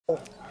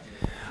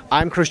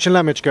I'm Christian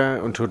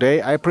Lamichka, and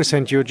today I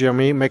present you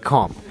Jeremy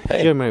McComb.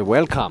 Hey. Jeremy,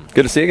 welcome.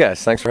 Good to see you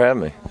guys. Thanks for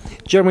having me.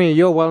 Jeremy,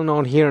 you're well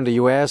known here in the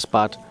US,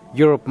 but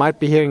Europe might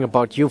be hearing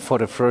about you for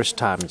the first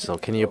time. So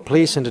can you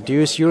please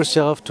introduce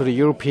yourself to the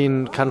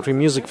European country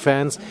music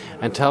fans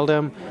and tell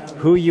them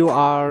who you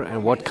are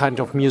and what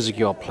kind of music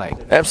you're playing?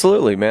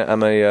 Absolutely, man.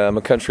 I'm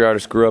a country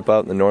artist. Grew up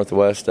out in the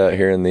Northwest, out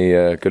here in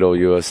the good old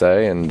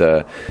USA, and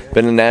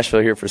been in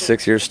Nashville here for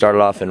 6 years.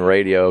 Started off in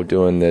radio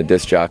doing the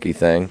disc jockey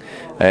thing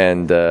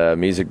and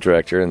music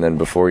director, and then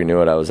before you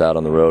knew it, I was out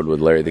on the road with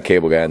Larry the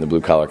Cable Guy and the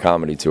Blue Collar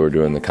Comedy Tour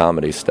doing the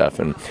comedy stuff,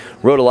 and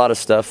wrote a lot of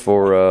stuff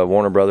for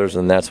Warner Brothers,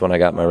 and that's when I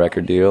got my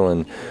record deal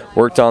and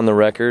worked on the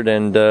record.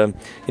 And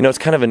it's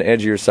kind of an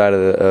edgier side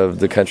of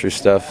the country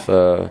stuff.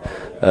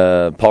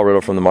 Paul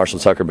Riddle from the Marshall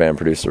Tucker Band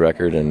produced the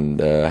record,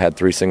 and I had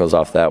 3 singles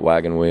off that: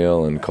 Wagon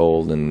Wheel and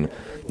Cold, and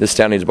This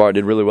Town Needs a Bar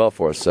did really well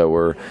for us. So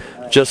we're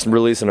just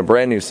releasing a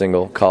brand new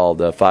single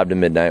called 5 to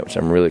Midnight, which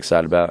I'm really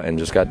excited about, and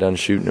just got done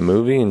shooting a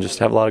movie and just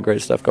have a lot of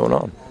great stuff going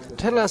on.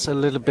 Tell us a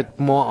little bit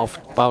more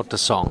about the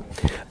song.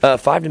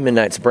 5 to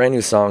Midnight's a brand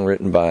new song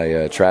written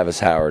by Travis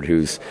Howard,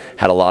 who's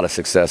had a lot of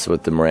success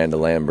with the Miranda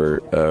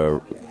Lambert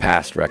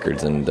past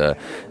records, and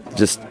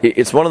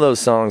it's one of those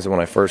songs that when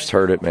I first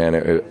heard it,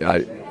 man,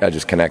 I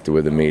just connected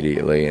with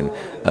immediately, and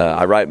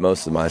I write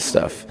most of my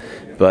stuff,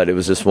 but it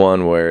was just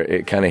one where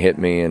it kind of hit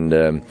me, and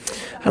I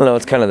don't know,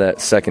 it's kind of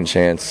that second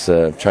chance,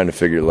 trying to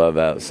figure love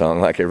out song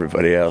like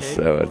everybody else,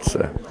 so it's...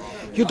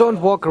 You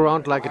don't walk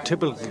around like a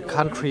typical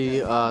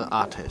country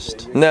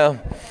artist. No.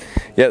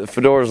 Yeah, the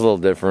fedora's a little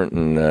different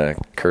and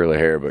curly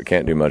hair, but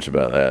can't do much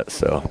about that.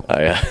 So,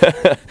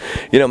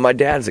 my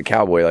dad's a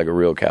cowboy, like a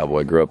real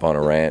cowboy. Grew up on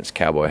a ranch,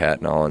 cowboy hat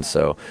and all, and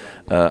so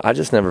I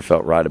just never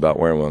felt right about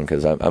wearing one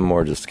because I'm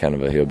more just kind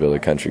of a hillbilly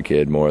country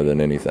kid more than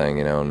anything,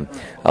 and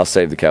I'll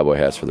save the cowboy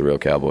hats for the real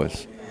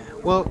cowboys.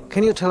 Well,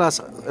 can you tell us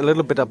a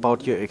little bit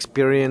about your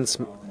experience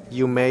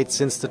you made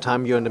since the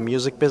time you're in the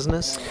music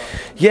business?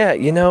 Yeah,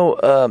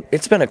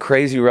 it's been a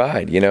crazy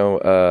ride,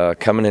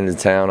 coming into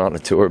town on a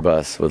tour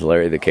bus with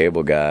Larry the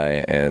Cable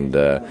Guy and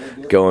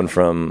going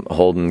from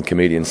holding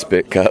comedian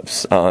spit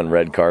cups on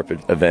red carpet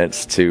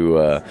events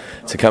to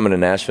coming to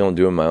Nashville and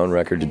doing my own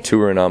record, to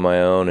touring on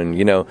my own,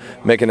 and,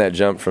 making that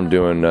jump from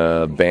doing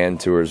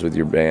band tours with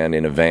your band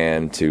in a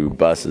van to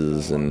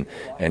buses and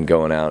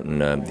going out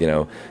and,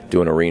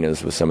 doing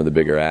arenas with some of the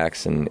bigger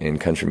acts in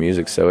country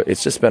music. So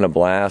it's just been a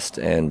blast,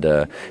 and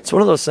it's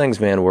one of those things,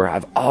 man, where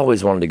I've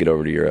always wanted to get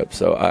over to Europe,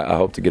 so I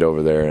hope to get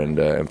over there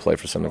and play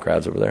for some of the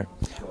crowds over there.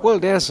 Well,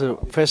 there's a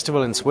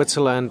festival in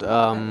Switzerland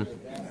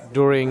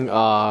during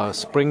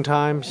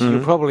springtime, so you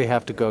probably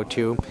have to go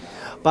to.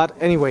 But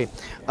anyway,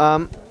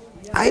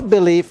 I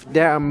believe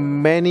there are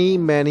many,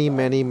 many,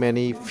 many,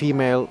 many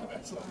female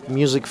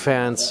music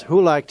fans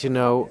who like to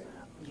know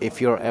if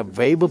you're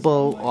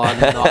available or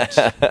not.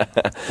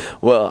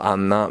 Well,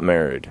 I'm not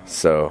married,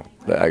 so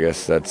I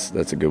guess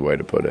that's a good way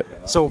to put it.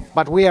 So,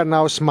 but we are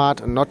now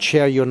smart and not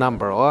share your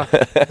number, or?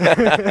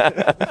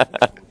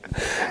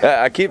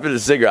 I keep it a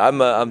secret.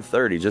 I'm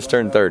 30, just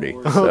turned 30.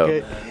 So,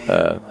 okay.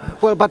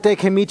 Well, but they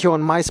can meet you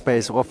on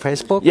MySpace or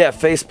Facebook? Yeah,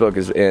 Facebook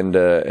is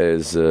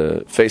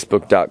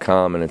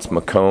facebook.com, and it's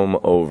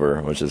McComb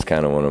Over, which is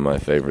kind of one of my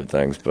favorite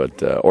things.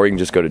 But or you can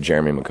just go to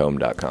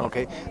jeremymccomb.com.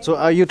 Okay. So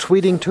are you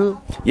tweeting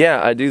too?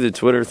 Yeah, I do the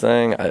Twitter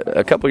thing.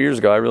 A couple years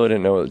ago, I really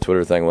didn't know what the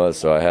Twitter thing was,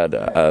 so I had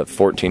a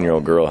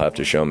 14-year-old girl have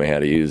to show me how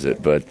to use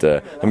it. But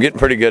I'm getting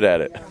pretty good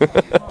at it.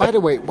 By the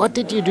way, what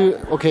did you do?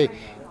 Okay,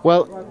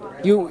 well,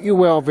 you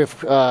were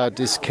with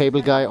this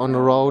cable guy on the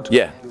road.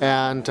 Yeah.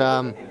 And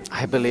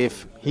I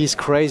believe he's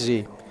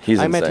crazy. He's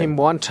I insane. met him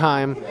one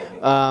time.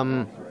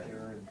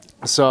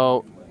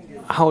 So,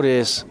 how it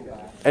is?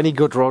 Any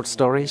good road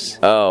stories?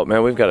 Oh,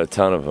 man, we've got a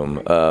ton of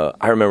them.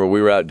 I remember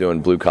we were out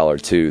doing Blue Collar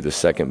 2, the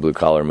second Blue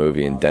Collar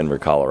movie in Denver,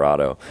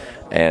 Colorado.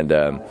 And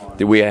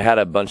we had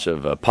a bunch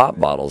of pop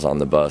bottles on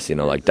the bus,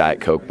 like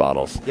Diet Coke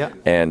bottles. Yeah.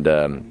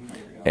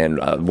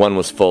 And one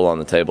was full on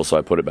the table, so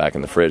I put it back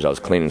in the fridge. I was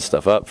cleaning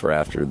stuff up for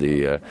after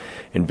and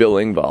Bill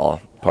Engvall,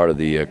 part of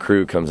the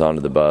crew, comes onto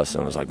the bus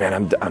and was like,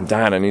 man, I'm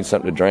dying, I need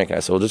something to drink. And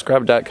I said, well, just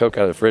grab a Diet Coke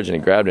out of the fridge, and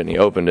he grabbed it and he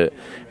opened it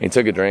and he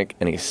took a drink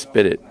and he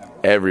spit it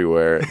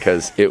everywhere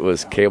because it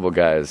was Cable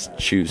Guy's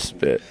chew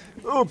spit.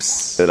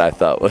 Oops. That I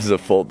thought was a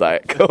full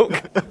Diet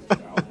Coke.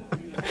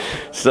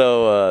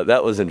 So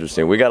that was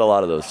interesting. We got a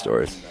lot of those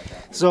stories.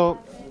 So,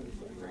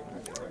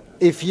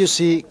 if you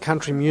see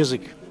country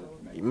music,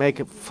 make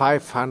a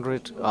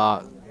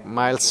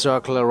 500-mile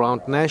circle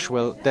around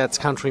Nashville, that's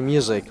country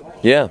music.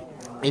 Yeah.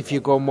 If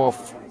you go more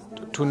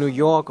to New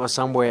York or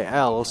somewhere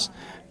else,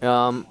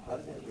 can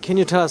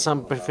you tell us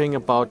something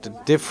about the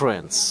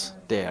difference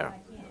there?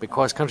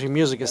 Because country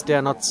music is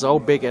there not so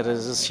big as it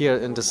is here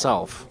in the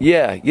South.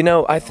 Yeah,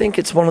 I think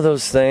it's one of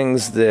those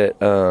things that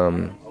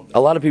a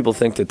lot of people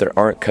think that there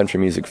aren't country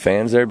music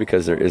fans there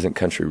because there isn't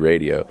country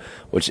radio,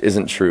 which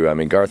isn't true. I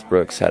mean, Garth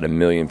Brooks had 1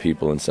 million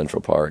people in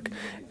Central Park.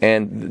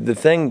 And the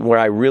thing where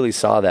I really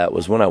saw that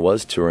was when I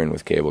was touring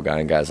with Cable Guy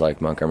and guys like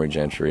Montgomery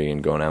Gentry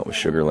and going out with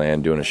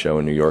Sugarland, doing a show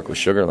in New York with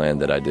Sugarland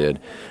that I did.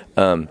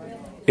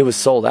 it was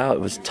sold out.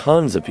 It was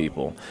tons of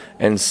people.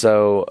 And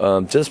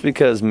so just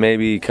because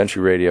maybe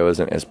country radio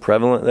isn't as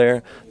prevalent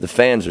there, the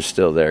fans are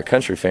still there.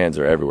 Country fans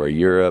are everywhere.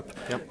 Europe,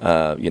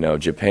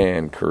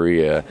 Japan,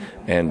 Korea,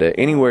 and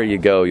anywhere you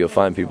go, you'll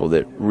find people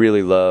that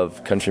really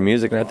love country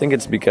music. And I think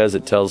it's because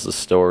it tells the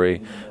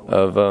story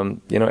of,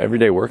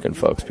 everyday working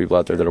folks, people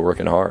out there that are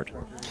working hard.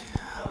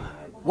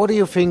 What do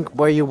you think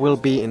where you will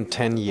be in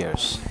 10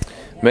 years?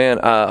 Man,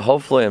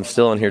 hopefully I'm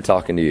still in here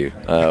talking to you.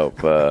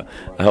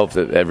 I hope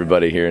that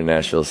everybody here in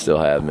Nashville still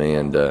have me.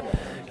 And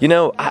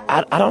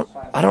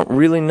I don't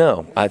really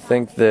know. I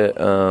think that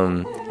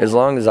as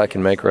long as I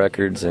can make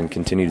records and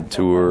continue to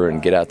tour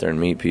and get out there and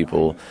meet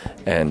people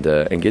and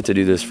get to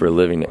do this for a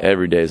living,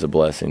 every day is a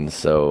blessing.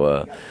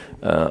 So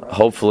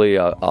hopefully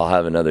I'll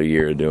have another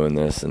year doing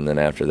this, and then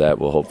after that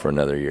we'll hope for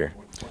another year.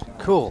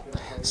 Cool.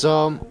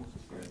 So,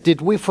 did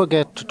we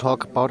forget to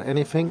talk about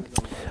anything?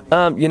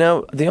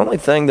 The only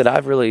thing that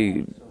I've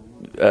really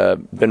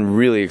been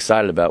really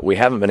excited about, we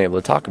haven't been able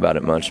to talk about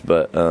it much,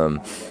 but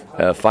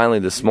finally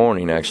this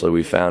morning, actually,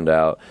 we found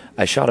out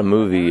I shot a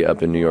movie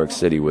up in New York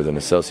City with an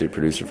associate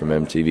producer from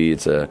MTV.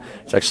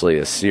 It's actually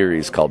a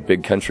series called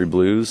Big Country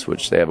Blues,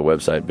 which they have a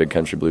website,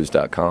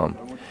 bigcountryblues.com,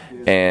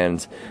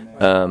 and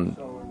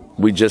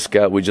we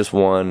just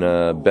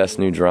won Best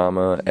New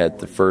Drama at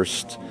the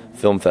first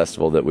film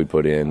festival that we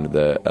put in.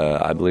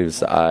 I believe it's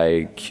the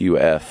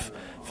IQF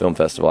Film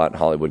Festival out in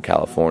Hollywood,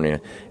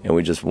 California, and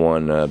we just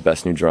won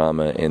Best New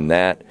Drama in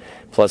that.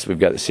 Plus, we've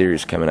got the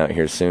series coming out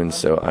here soon,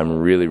 so I'm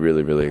really,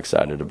 really, really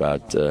excited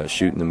about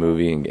shooting the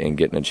movie and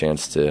getting a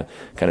chance to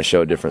kind of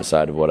show a different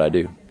side of what I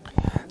do.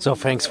 So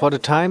thanks for the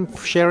time,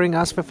 for sharing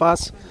us with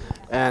us,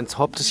 and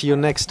hope to see you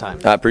next time.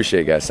 I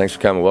appreciate it, guys. Thanks for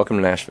coming. Welcome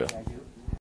to Nashville.